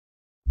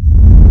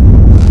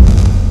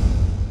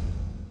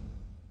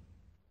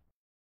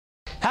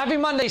Happy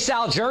Monday,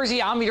 South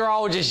Jersey. I'm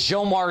meteorologist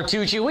Joe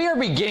Martucci. We are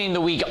beginning the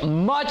week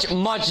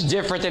much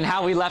different than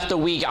how we left the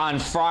week on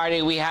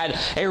Friday. We had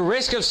a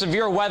risk of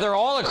severe weather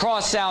all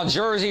across South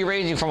Jersey,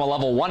 ranging from a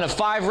level 1 of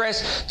 5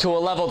 risk to a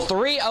level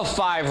 3 of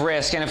 5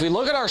 risk. And if we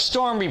look at our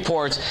storm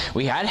reports,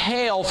 we had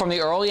hail from the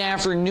early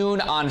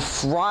afternoon on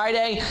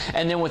Friday,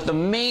 and then with the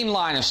main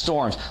line of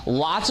storms,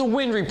 lots of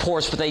wind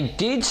reports, but they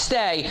did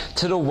stay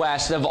to the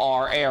west of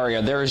our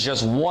area. There is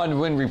just one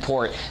wind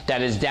report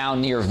that is down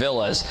near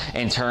Villas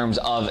in terms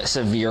of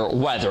severe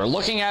weather.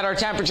 Looking at our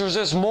temperatures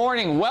this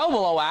morning, well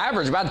below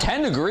average, about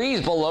 10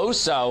 degrees below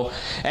so,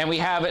 and we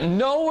have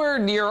nowhere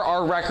near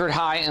our record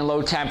high and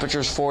low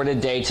temperatures for the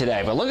day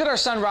today. But look at our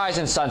sunrise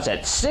and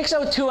sunset.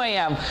 6:02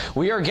 a.m.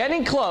 We are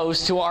getting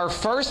close to our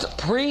first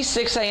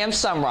pre-6 a.m.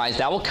 sunrise.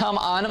 That will come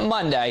on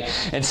Monday,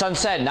 and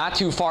sunset not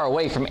too far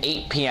away from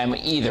 8 p.m.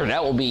 either.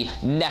 That will be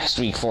next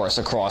week for us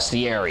across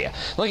the area.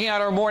 Looking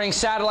at our morning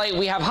satellite,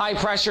 we have high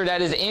pressure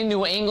that is in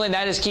New England.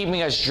 That is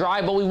keeping us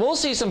dry, but we will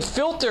see some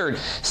filtered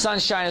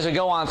sunshine as we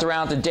go on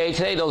throughout the day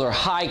today. Those are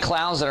high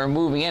clouds that are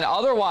moving in.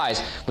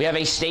 Otherwise, we have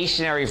a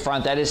stationary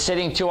front that is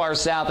sitting to our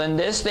south, and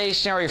this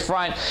stationary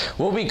front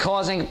will be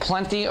causing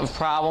plenty of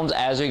problems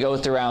as we go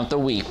throughout the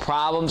week.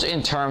 Problems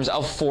in terms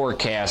of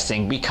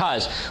forecasting,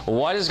 because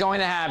what is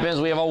going to happen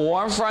is we have a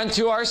warm front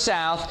to our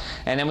south,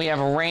 and then we have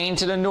rain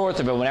to the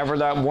north of it whenever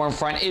that warm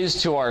front is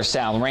to our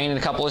south. Rain and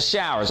a couple of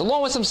showers,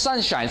 along with some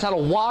sunshine. It's not a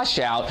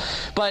washout,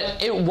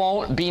 but it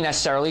won't be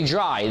necessarily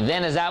dry.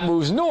 Then as that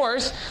moves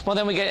north, well,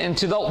 then we get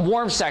into the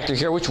warm sector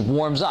here, which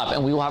warms up,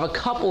 and we will have a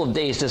couple of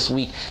days this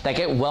week that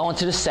get well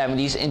into the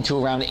 70s,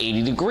 into around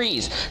 80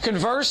 degrees.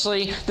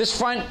 Conversely, this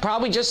front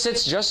probably just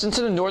sits just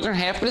into the northern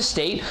half of the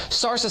state,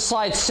 starts to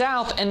slide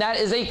south, and that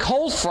is a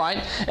cold front,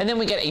 and then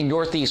we get a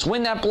northeast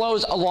wind that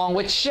blows along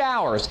with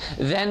showers.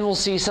 Then we'll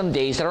see some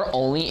days that are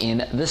only in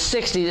the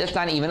 60s. It's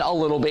not even a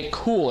little bit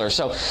cooler.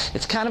 So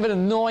it's kind of an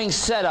annoying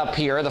setup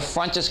here. The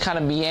front just kind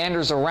of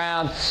meanders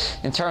around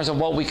in terms of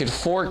what we could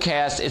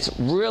forecast. It's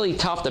really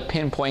tough to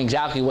pinpoint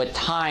exactly what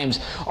times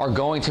are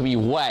going to be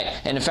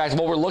wet. And in fact,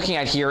 what we're looking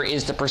at here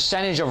is the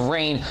percentage of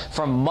rain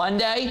from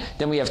Monday.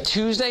 Then we have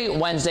Tuesday,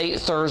 Wednesday,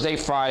 Thursday,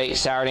 Friday,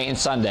 Saturday, and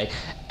Sunday.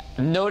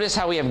 Notice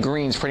how we have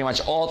greens pretty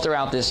much all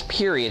throughout this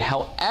period.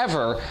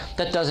 However,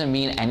 that doesn't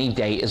mean any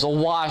day is a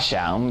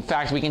washout. In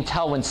fact, we can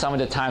tell when some of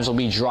the times will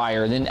be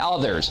drier than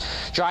others.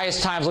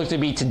 Driest times look to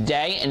be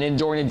today, and then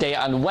during the day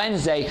on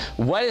Wednesday.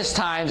 Wettest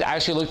times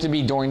actually look to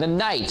be during the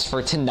nights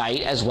for tonight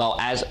as well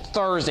as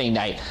Thursday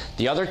night.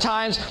 The other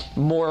times,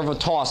 more of a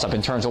toss-up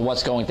in terms of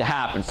what's going to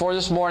happen. For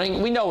this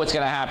morning, we know what's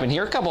going to happen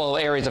here. A couple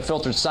of areas of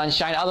filtered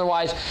sunshine.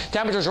 Otherwise,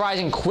 temperatures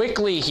rising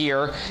quickly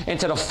here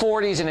into the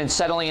 40s and then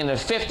settling in the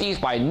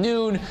 50s by noon.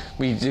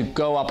 We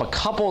go up a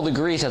couple of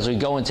degrees as we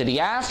go into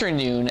the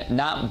afternoon.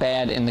 Not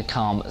bad in the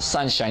calm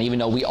sunshine, even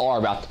though we are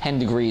about 10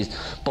 degrees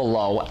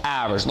below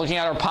average. Looking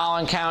at our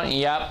pollen count,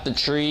 yep, the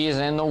trees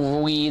and the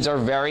weeds are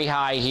very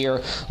high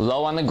here,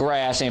 low on the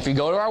grass. And if you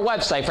go to our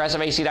website,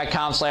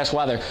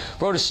 pressofac.com/weather,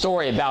 wrote a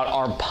story about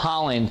our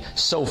pollen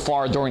so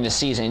far during the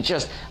season.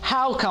 Just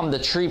how come the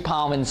tree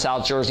pollen in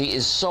South Jersey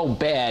is so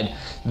bad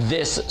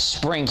this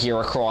spring here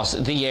across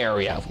the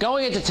area.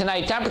 Going into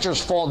tonight, temperatures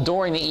fall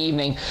during the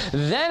evening.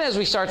 Then as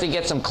we start to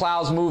get some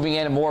clouds moving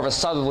in and more of a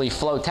southerly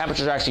flow,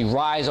 temperatures actually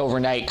rise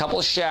overnight. A couple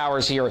of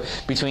showers here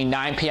between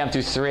 9 p.m.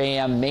 through 3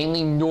 a.m.,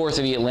 mainly north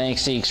of the Atlantic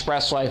City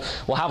Expressway.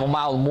 We'll have a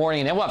mild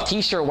morning, and then we'll have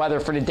t-shirt weather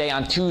for the day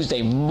on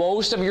Tuesday.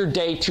 Most of your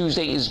day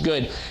Tuesday is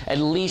good. At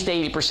least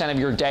 80% of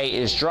your day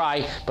is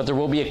dry, but there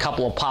will be a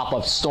couple of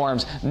pop-up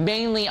storms,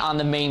 mainly on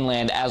the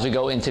mainland as we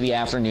go into the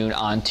afternoon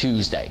on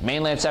Tuesday.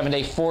 Mainland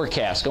 7-day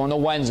forecast going to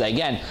Wednesday.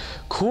 Again,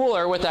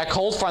 cooler with that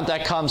cold front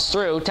that comes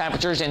through.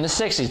 Temperatures in the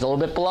 60s, a little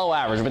bit below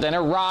average, but then it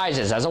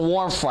rises as a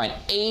warm front.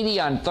 80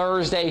 on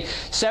Thursday,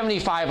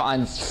 75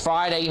 on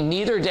Friday.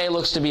 Neither day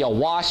looks to be a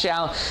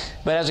washout,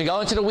 but as we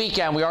go into the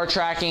weekend, we are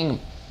tracking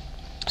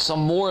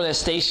some more of this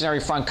stationary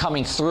front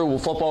coming through. We'll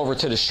flip over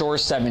to the shore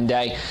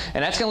 7-day,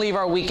 and that's going to leave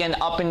our weekend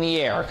up in the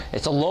air.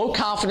 It's a low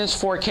confidence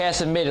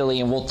forecast,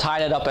 admittedly, and we'll tie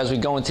that up as we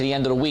go into the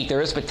end of the week.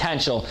 There is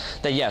potential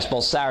that, yes,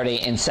 both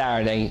Saturday and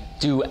Saturday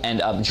do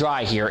end up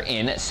dry here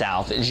in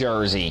South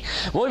Jersey.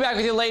 We'll be back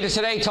with you later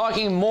today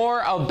talking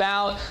more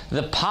about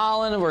the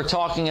pollen. We're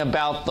talking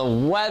about the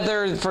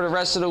weather for the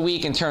rest of the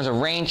week in terms of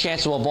rain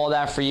chances. We'll have all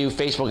that for you.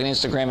 Facebook and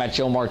Instagram at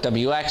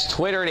JoeMartWX,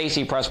 Twitter at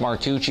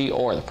ACPressMartucci,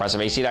 or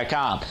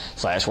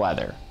thepressofac.com/weather.